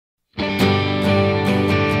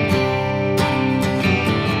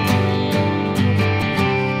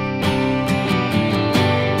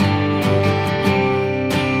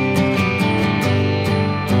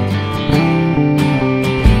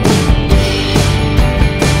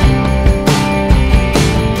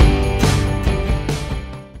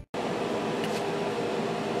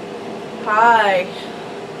I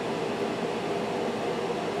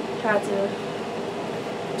had to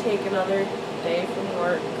take another day from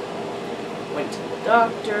work. Went to the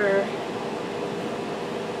doctor,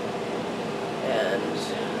 and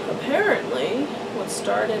apparently what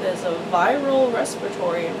started as a viral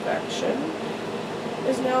respiratory infection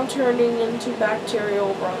is now turning into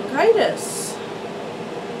bacterial bronchitis.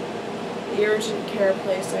 The urgent care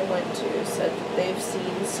place I went to said that they've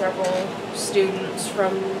seen several students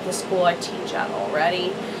from the school I teach at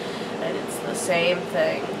already, and it's the same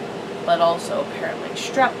thing, but also apparently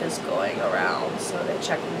strep is going around, so they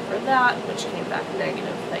checked me for that, which came back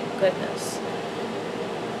negative, thank goodness.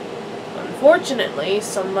 Unfortunately,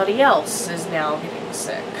 somebody else is now getting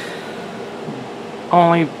sick.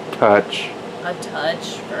 Only touch. A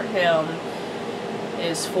touch for him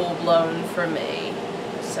is full-blown for me.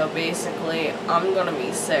 So basically, I'm gonna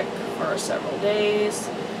be sick for several days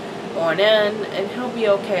on end, and he'll be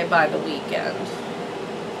okay by the weekend.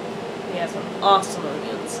 He has an awesome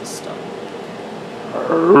immune system.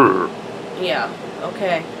 Yeah,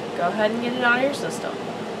 okay. Go ahead and get it out of your system.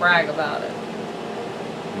 Brag about it.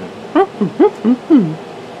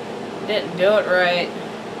 Didn't do it right.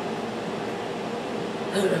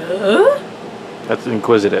 That's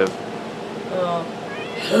inquisitive. Oh.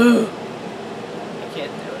 I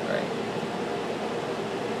can't do it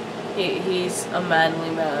right. He's a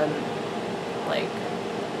manly man. Like.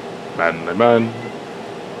 Manly man.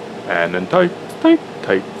 Man in tights,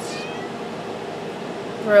 tights.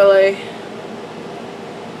 Really?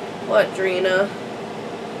 What, Drina?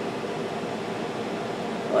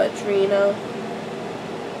 What, Drina?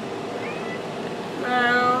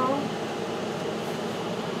 No.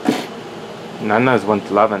 Nana's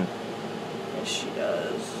 111. Yes, she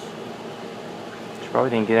does. She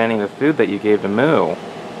probably didn't get any of the food that you gave to Moo.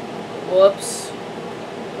 Whoops.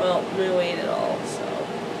 Well, Moo ate it all, so.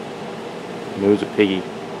 Moo's a piggy.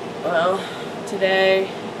 Well, today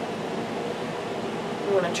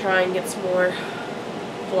I'm gonna try and get some more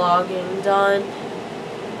vlogging done.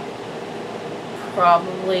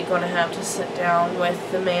 Probably gonna have to sit down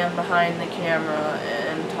with the man behind the camera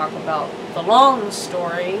and talk about the long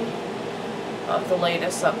story of the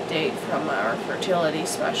latest update from our fertility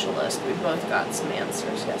specialist. We both got some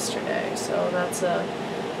answers yesterday, so that's a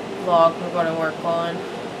vlog we're going to work on.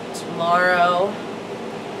 Tomorrow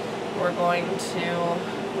we're going to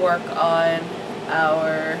work on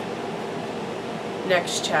our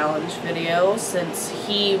next challenge video, since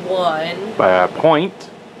he won by a point.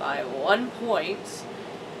 By 1 point.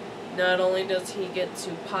 Not only does he get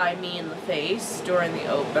to pie me in the face during the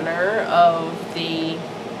opener of the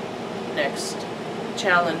next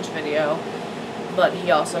challenge video, but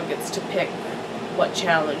he also gets to pick what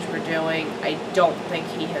challenge we're doing. I don't think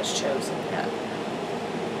he has chosen yet.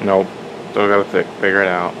 Nope. Still gotta figure it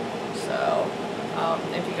out. So,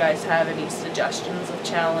 if you guys have any suggestions of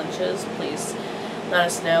challenges, please let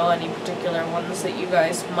us know. Any particular ones that you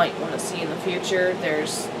guys might want to see in the future.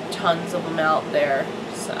 There's tons of them out there,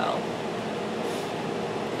 so.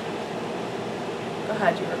 Go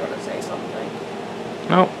ahead, you were going to say something.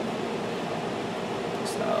 Nope.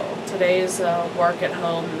 So, today's a work at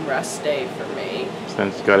home and rest day for me.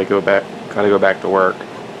 Since you gotta go back to work.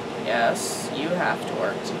 Yes, you have to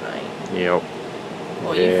work tonight. Yep.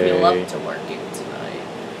 Well, you feel up to working tonight,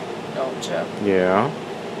 don't you? Yeah.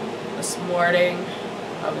 This morning,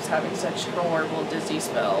 I was having such horrible dizzy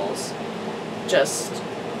spells.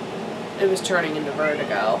 It was turning into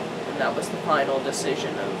vertigo, and that was the final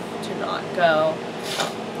decision to not go.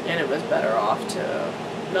 And it was better off to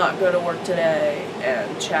not go to work today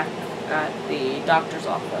and check at the doctor's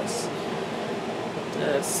office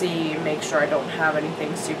to make sure I don't have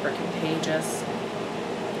anything super contagious.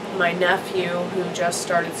 My nephew, who just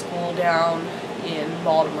started school down in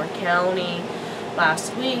Baltimore County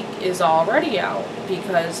last week, is already out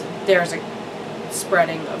because there's a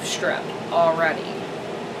spreading of strep already.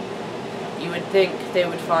 You would think they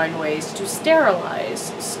would find ways to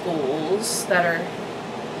sterilize schools that are,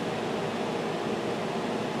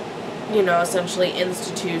 you know, essentially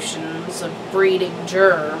institutions of breeding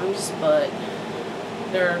germs, but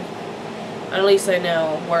at least I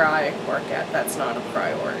know where I work at, that's not a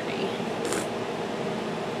priority.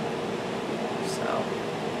 So,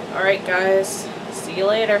 alright guys, see you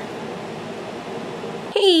later.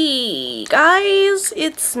 Hey guys,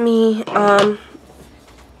 it's me.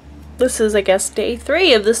 This is, I guess, day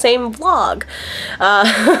 3 of the same vlog.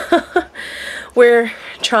 We're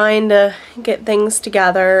trying to get things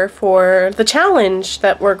together for the challenge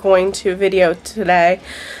that we're going to video today.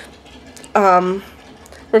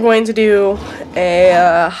 We're going to do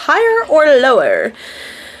a higher or lower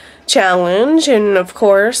challenge, and of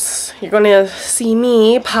course you're going to see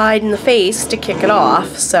me pied in the face to kick it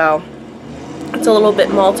off, so it's a little bit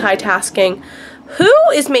multitasking. Who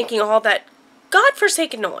is making all that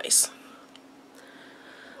godforsaken noise?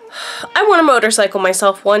 I want a motorcycle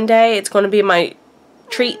myself one day. It's going to be my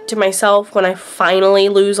treat to myself when I finally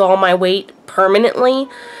lose all my weight permanently,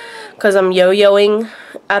 because I'm yo-yoing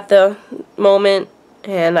at the moment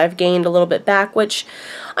and I've gained a little bit back, which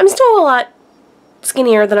I'm still a lot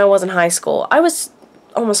skinnier than I was in high school. I was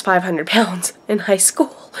almost 500 pounds in high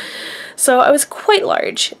school, so I was quite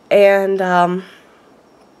large, and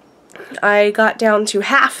I got down to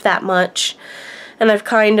half that much, and I've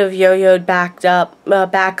kind of yo-yoed back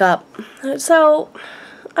up. So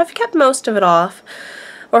I've kept most of it off.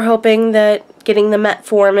 We're hoping that getting the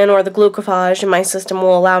metformin or the glucophage in my system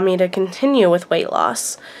will allow me to continue with weight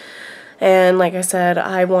loss. And like I said,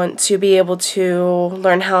 I want to be able to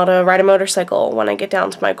learn how to ride a motorcycle when I get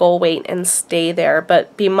down to my goal weight and stay there.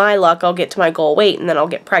 But be my luck, I'll get to my goal weight and then I'll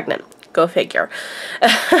get pregnant. Go figure.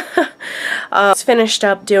 I finished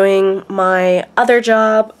up doing my other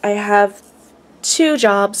job. I have 2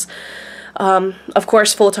 jobs. Of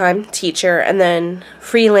course, full-time teacher, and then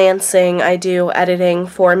freelancing. I do editing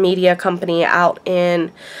for a media company out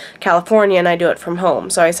in California, and I do it from home.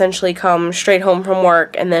 So I essentially come straight home from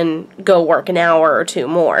work and then go work an hour or 2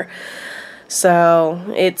 more. So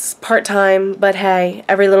it's part-time, but hey,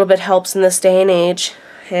 every little bit helps in this day and age.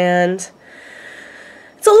 And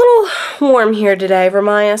it's a little warm here today.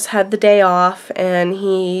 Vermias had the day off, and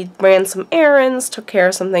he ran some errands, took care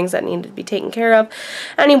of some things that needed to be taken care of,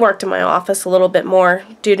 and he worked in my office a little bit more.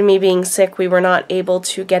 Due to me being sick, we were not able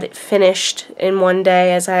to get it finished in one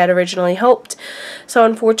day as I had originally hoped. So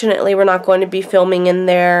unfortunately, we're not going to be filming in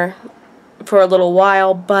there for a little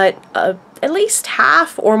while, but at least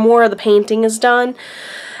half or more of the painting is done.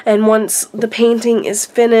 And once the painting is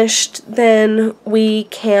finished, then we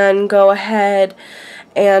can go ahead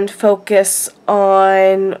and focus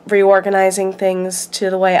on reorganizing things to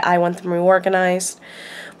the way I want them reorganized,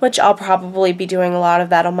 which I'll probably be doing a lot of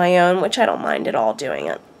that on my own, which I don't mind at all doing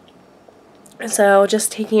it. So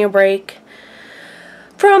just taking a break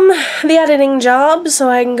from the editing job so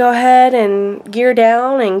I can go ahead and gear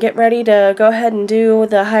down and get ready to go ahead and do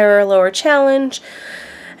the higher or lower challenge.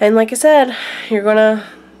 And like I said, you're gonna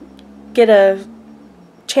get a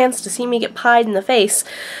chance to see me get pied in the face,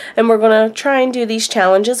 and we're going to try and do these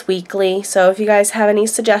challenges weekly. So if you guys have any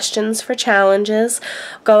suggestions for challenges,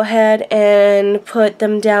 go ahead and put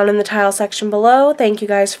them down in the tile section below. Thank you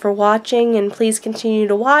guys for watching, and please continue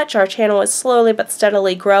to watch. Our channel is slowly but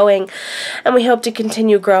steadily growing, and we hope to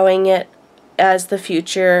continue growing it as the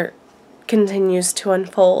future continues to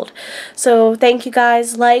unfold. So thank you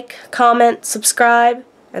guys. Like, comment, subscribe,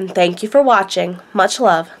 and thank you for watching. Much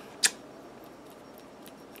love.